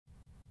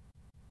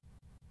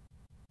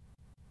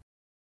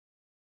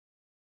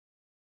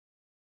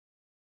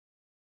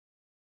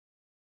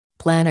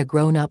Plan a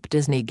grown-up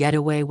Disney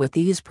getaway with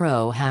these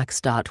pro hacks.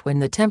 When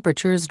the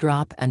temperatures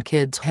drop and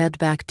kids head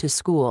back to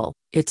school,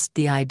 it's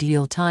the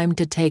ideal time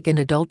to take an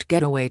adult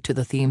getaway to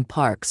the theme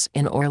parks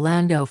in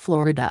Orlando,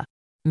 Florida.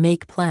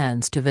 Make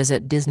plans to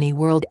visit Disney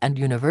World and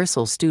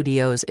Universal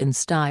Studios in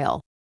style.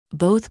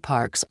 Both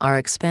parks are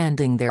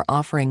expanding their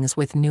offerings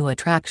with new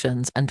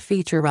attractions and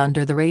feature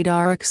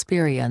under-the-radar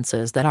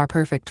experiences that are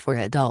perfect for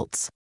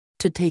adults.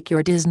 To take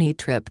your Disney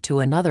trip to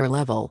another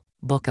level,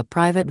 book a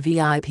private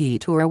VIP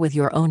tour with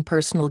your own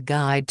personal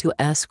guide to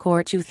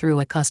escort you through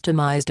a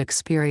customized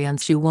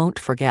experience you won't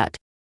forget.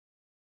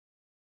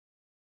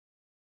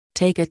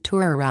 Take a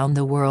tour around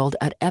the world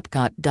at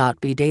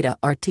Epcot. Be data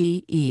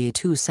RTE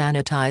to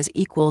sanitize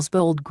equals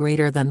bold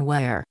greater than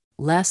where,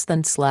 less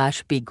than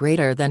 / be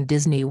greater than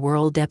Disney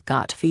World.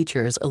 Epcot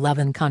features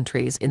 11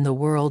 countries in the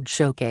World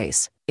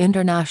Showcase,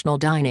 international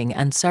dining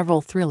and several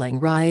thrilling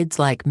rides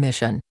like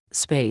Mission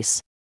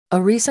Space.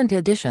 A recent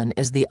addition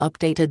is the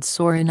updated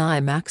Soarin'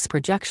 IMAX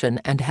projection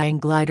and hang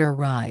glider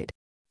ride.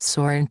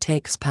 Soarin'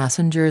 takes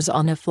passengers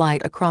on a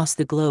flight across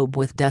the globe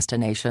with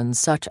destinations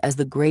such as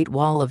the Great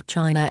Wall of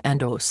China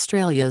and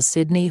Australia's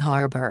Sydney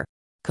Harbour.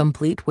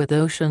 Complete with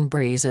ocean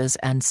breezes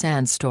and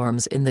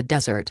sandstorms in the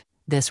desert,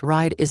 this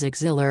ride is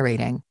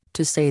exhilarating,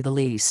 to say the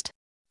least.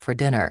 For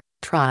dinner,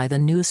 try the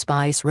new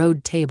Spice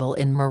Road table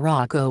in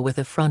Morocco with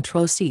a front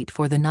row seat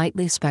for the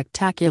nightly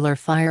spectacular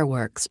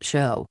fireworks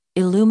show,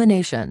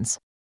 illuminations.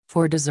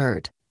 For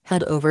dessert,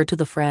 head over to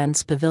the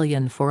France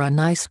Pavilion for an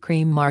ice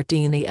cream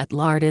martini at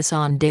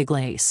l'Ardisson de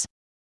Glace.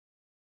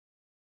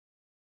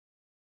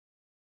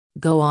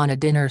 Go on a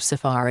dinner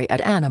safari at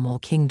Animal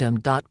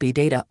Kingdom. Be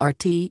data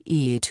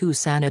RTE to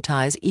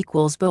sanitize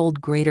equals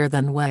bold greater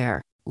than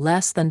where,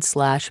 less than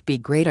 / be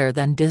greater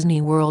than Disney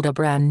World. A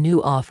brand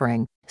new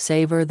offering,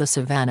 Savor the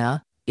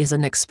Savannah, is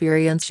an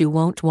experience you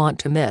won't want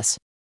to miss.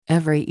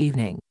 Every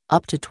evening,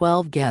 up to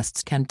 12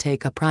 guests can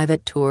take a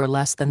private tour.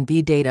 Less than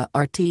be data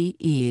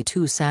RTE to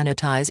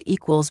sanitize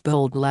equals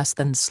bold less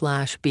than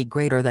 / be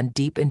greater than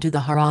deep into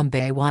the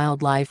Harambe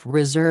Wildlife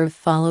Reserve,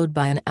 followed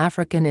by an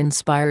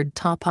African-inspired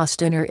tapas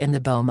dinner in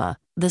the Boma,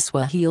 the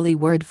Swahili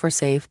word for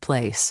safe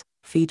place,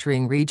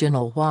 featuring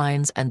regional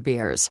wines and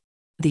beers.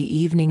 The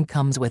evening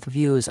comes with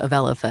views of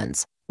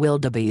elephants,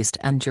 wildebeest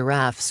and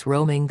giraffes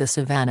roaming the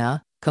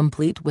savannah,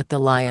 complete with the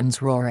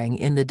lions roaring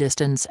in the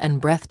distance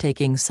and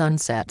breathtaking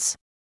sunsets.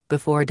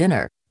 Before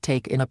dinner,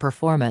 take in a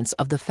performance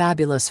of the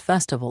fabulous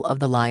Festival of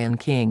the Lion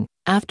King.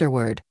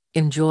 Afterward,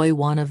 enjoy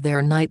one of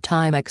their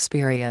nighttime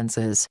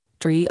experiences,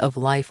 Tree of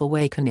Life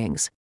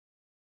Awakenings.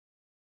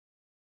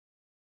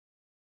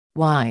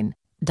 Wine,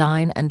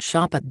 dine and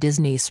shop at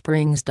Disney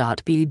Springs.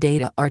 Be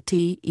data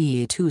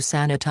RTE to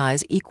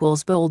sanitize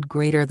equals bold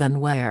greater than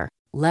where,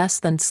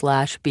 less than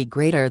 / be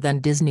greater than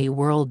Disney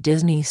World.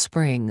 Disney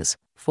Springs,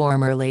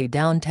 formerly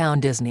Downtown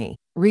Disney,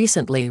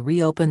 recently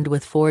reopened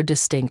with 4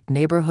 distinct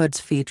neighborhoods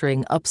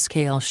featuring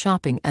upscale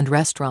shopping and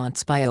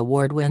restaurants by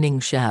award-winning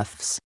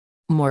chefs.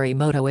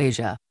 Morimoto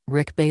Asia,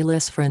 Rick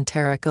Bayless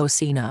Frontera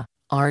Cocina,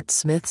 Art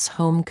Smith's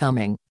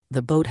Homecoming,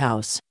 The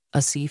Boathouse,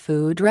 a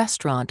seafood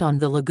restaurant on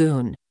the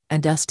lagoon,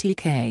 and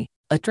STK,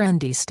 a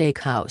trendy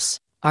steakhouse,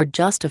 are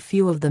just a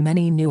few of the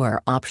many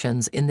newer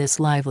options in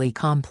this lively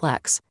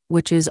complex,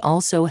 which is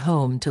also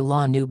home to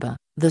La Nuba,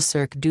 the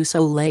Cirque du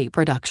Soleil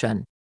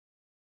production.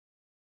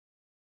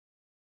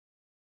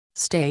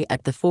 Stay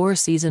at the Four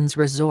Seasons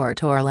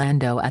Resort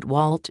Orlando at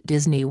Walt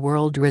Disney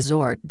World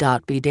Resort.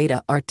 Be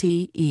data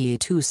RTE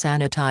to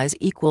sanitize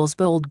equals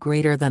bold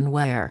greater than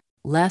where,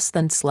 less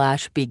than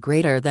 / be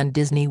greater than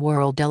Disney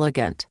World.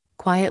 Elegant,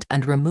 quiet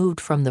and removed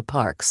from the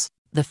parks,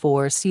 the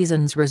Four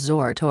Seasons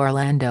Resort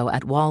Orlando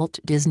at Walt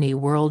Disney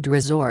World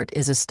Resort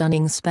is a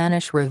stunning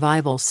Spanish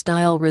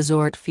Revival-style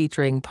resort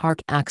featuring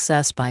park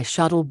access by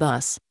shuttle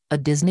bus, a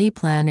Disney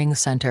planning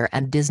center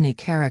and Disney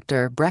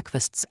character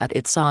breakfasts at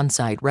its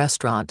on-site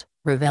restaurant,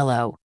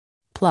 Ravello.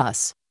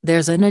 Plus,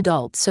 there's an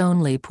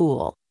adults-only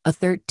pool, a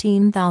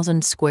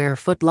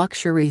 13,000-square-foot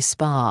luxury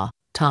spa,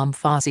 Tom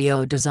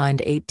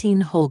Fazio-designed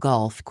 18-hole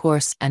golf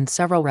course and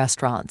several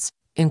restaurants,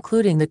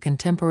 including the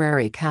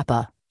contemporary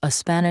Kappa, a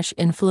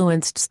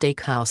Spanish-influenced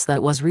steakhouse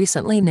that was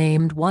recently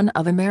named one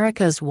of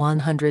America's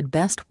 100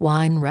 best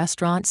wine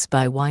restaurants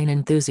by Wine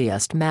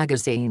Enthusiast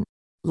magazine.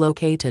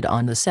 Located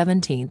on the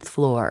 17th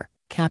floor,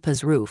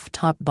 Kappa's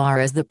rooftop bar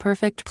is the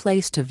perfect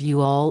place to view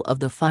all of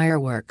the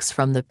fireworks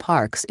from the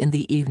parks in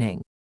the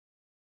evening.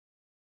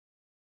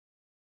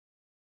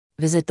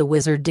 Visit the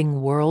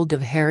wizarding world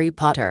of Harry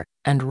Potter,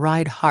 and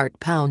ride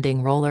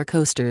heart-pounding roller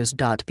coasters.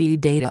 Be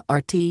data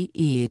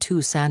RTE to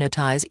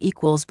sanitize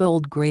equals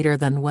bold greater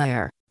than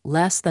where,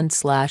 less than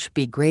 /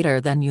 be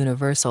greater than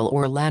Universal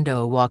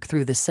Orlando. Walk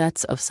through the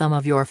sets of some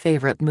of your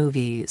favorite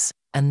movies,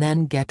 and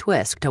then get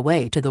whisked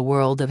away to the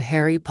world of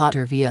Harry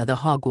Potter via the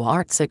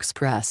Hogwarts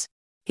Express.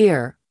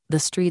 Here, the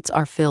streets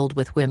are filled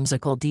with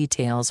whimsical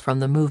details from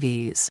the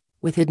movies,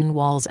 with hidden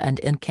walls and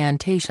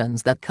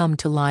incantations that come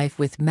to life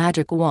with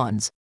magic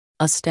wands.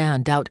 A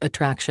standout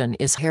attraction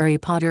is Harry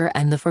Potter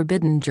and the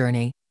Forbidden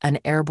Journey, an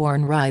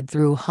airborne ride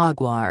through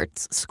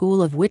Hogwarts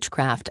School of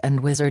Witchcraft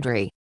and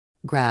Wizardry.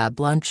 Grab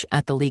lunch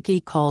at the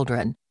Leaky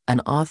Cauldron, an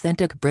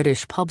authentic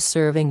British pub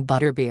serving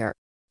butterbeer.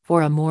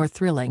 For a more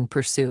thrilling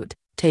pursuit,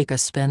 take a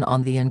spin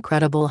on the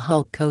incredible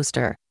Hulk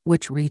coaster,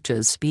 which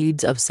reaches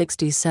speeds of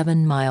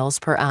 67 miles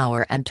per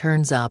hour and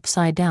turns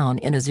upside down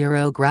in a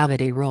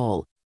zero-gravity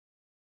roll.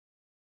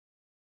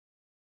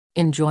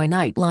 Enjoy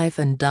nightlife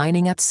and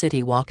dining at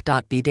CityWalk.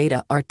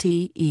 Data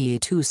RTE2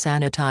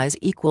 sanitize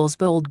equals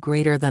bold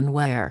greater than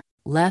where,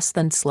 less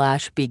than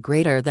 / be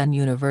greater than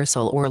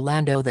Universal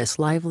Orlando. This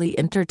lively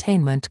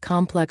entertainment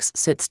complex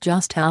sits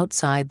just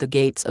outside the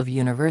gates of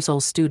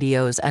Universal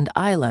Studios and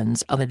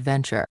Islands of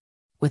Adventure.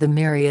 With a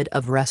myriad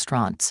of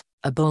restaurants,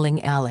 a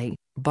bowling alley,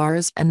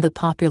 bars and the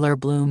popular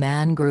Blue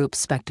Man Group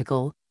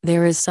spectacle,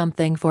 there is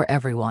something for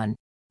everyone.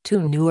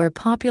 Two newer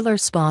popular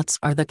spots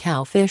are the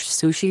Cowfish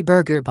Sushi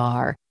Burger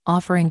Bar,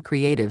 offering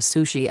creative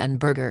sushi and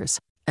burgers,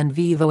 and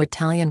Vivo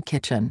Italian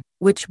Kitchen,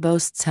 which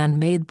boasts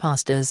handmade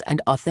pastas and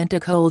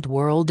authentic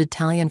old-world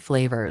Italian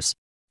flavors.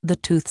 The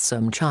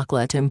Toothsome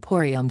Chocolate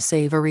Emporium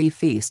Savory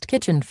Feast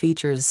Kitchen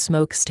features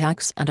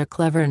smokestacks and a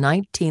clever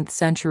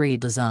 19th-century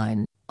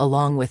design,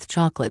 along with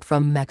chocolate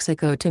from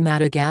Mexico to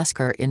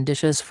Madagascar in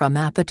dishes from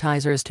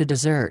appetizers to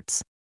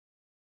desserts.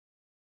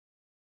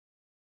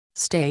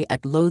 Stay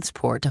at Loews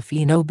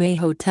Portofino Bay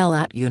Hotel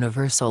at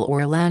Universal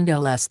Orlando.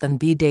 Less than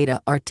B.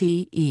 Data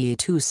RTE2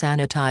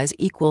 sanitize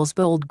equals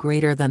bold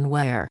greater than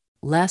where,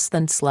 less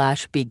than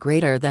 / be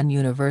greater than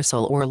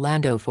Universal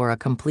Orlando. For a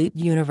complete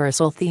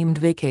Universal-themed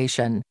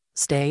vacation,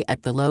 stay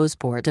at the Loews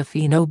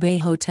Portofino Bay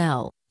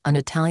Hotel, an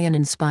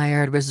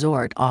Italian-inspired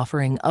resort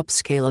offering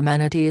upscale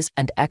amenities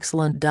and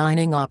excellent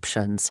dining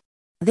options.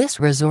 This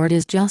resort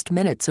is just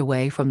minutes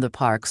away from the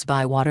parks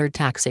by water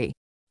taxi.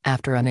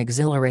 After an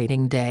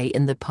exhilarating day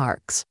in the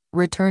parks,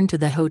 return to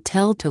the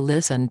hotel to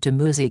listen to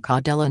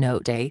Musica della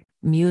Notte,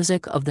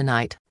 Music of the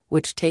Night,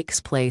 which takes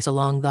place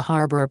along the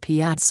harbor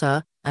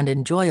piazza, and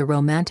enjoy a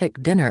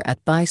romantic dinner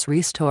at Bice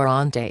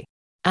Ristorante.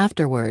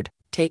 Afterward,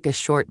 take a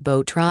short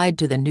boat ride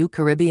to the new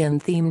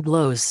Caribbean-themed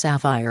Loews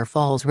Sapphire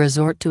Falls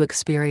Resort to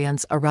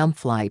experience a rum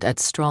flight at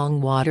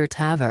Strongwater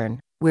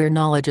Tavern, where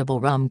knowledgeable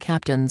rum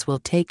captains will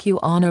take you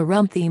on a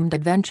rum-themed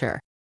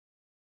adventure.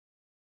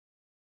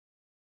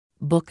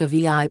 Book a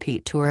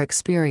VIP tour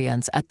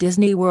experience at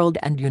Disney World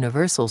and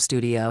Universal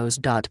Studios.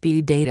 B.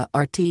 Data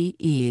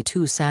RTE2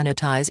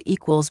 sanitize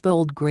equals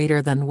bold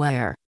greater than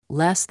where,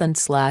 less than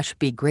 /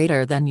 be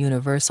greater than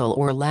Universal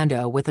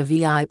Orlando. With a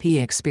VIP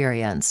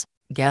experience,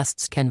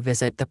 guests can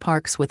visit the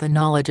parks with a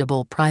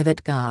knowledgeable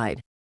private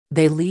guide.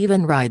 They'll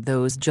even ride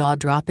those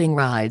jaw-dropping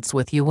rides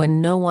with you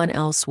when no one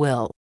else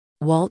will.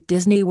 Walt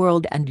Disney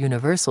World and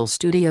Universal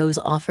Studios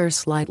offer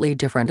slightly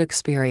different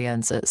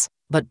experiences,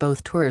 but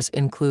both tours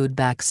include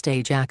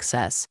backstage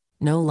access,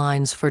 no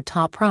lines for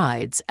top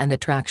rides and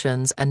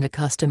attractions, and a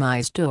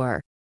customized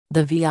tour.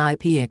 The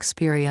VIP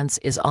experience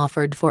is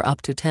offered for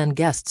up to 10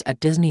 guests at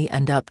Disney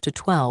and up to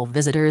 12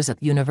 visitors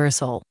at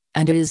Universal,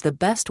 and it is the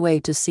best way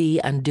to see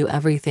and do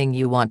everything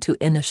you want to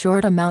in a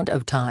short amount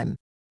of time.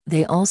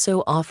 They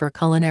also offer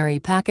culinary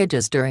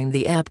packages during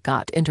the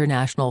Epcot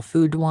International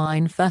Food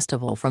Wine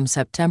Festival from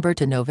September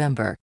to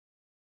November.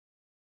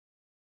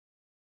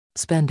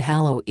 Spend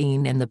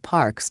Halloween in the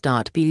parks.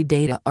 B.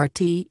 Data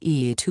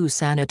RTE2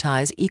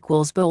 sanitize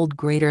equals bold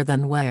greater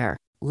than where,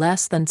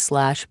 less than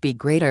 / be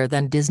greater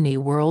than Disney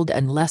World,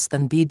 and less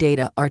than B.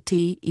 Data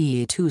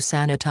RTE2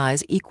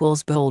 sanitize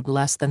equals bold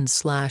less than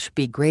 /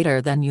 be greater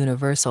than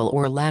Universal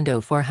Orlando.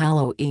 For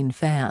Halloween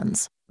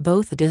fans,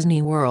 both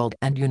Disney World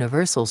and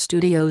Universal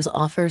Studios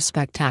offer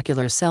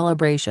spectacular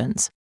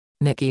celebrations.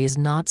 Mickey's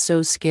Not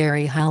So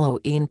Scary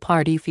Halloween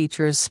Party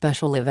features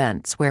special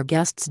events where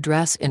guests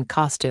dress in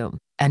costume,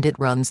 and it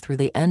runs through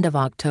the end of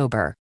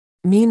October.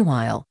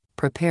 Meanwhile,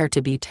 prepare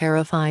to be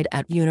terrified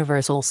at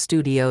Universal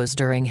Studios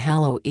during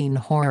Halloween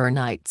Horror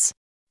Nights,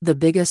 the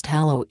biggest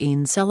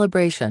Halloween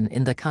celebration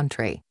in the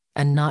country,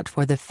 and not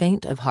for the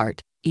faint of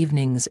heart.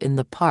 Evenings in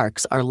the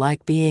parks are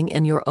like being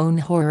in your own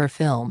horror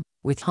film,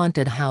 with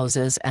haunted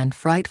houses and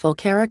frightful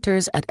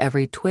characters at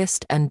every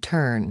twist and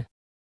turn.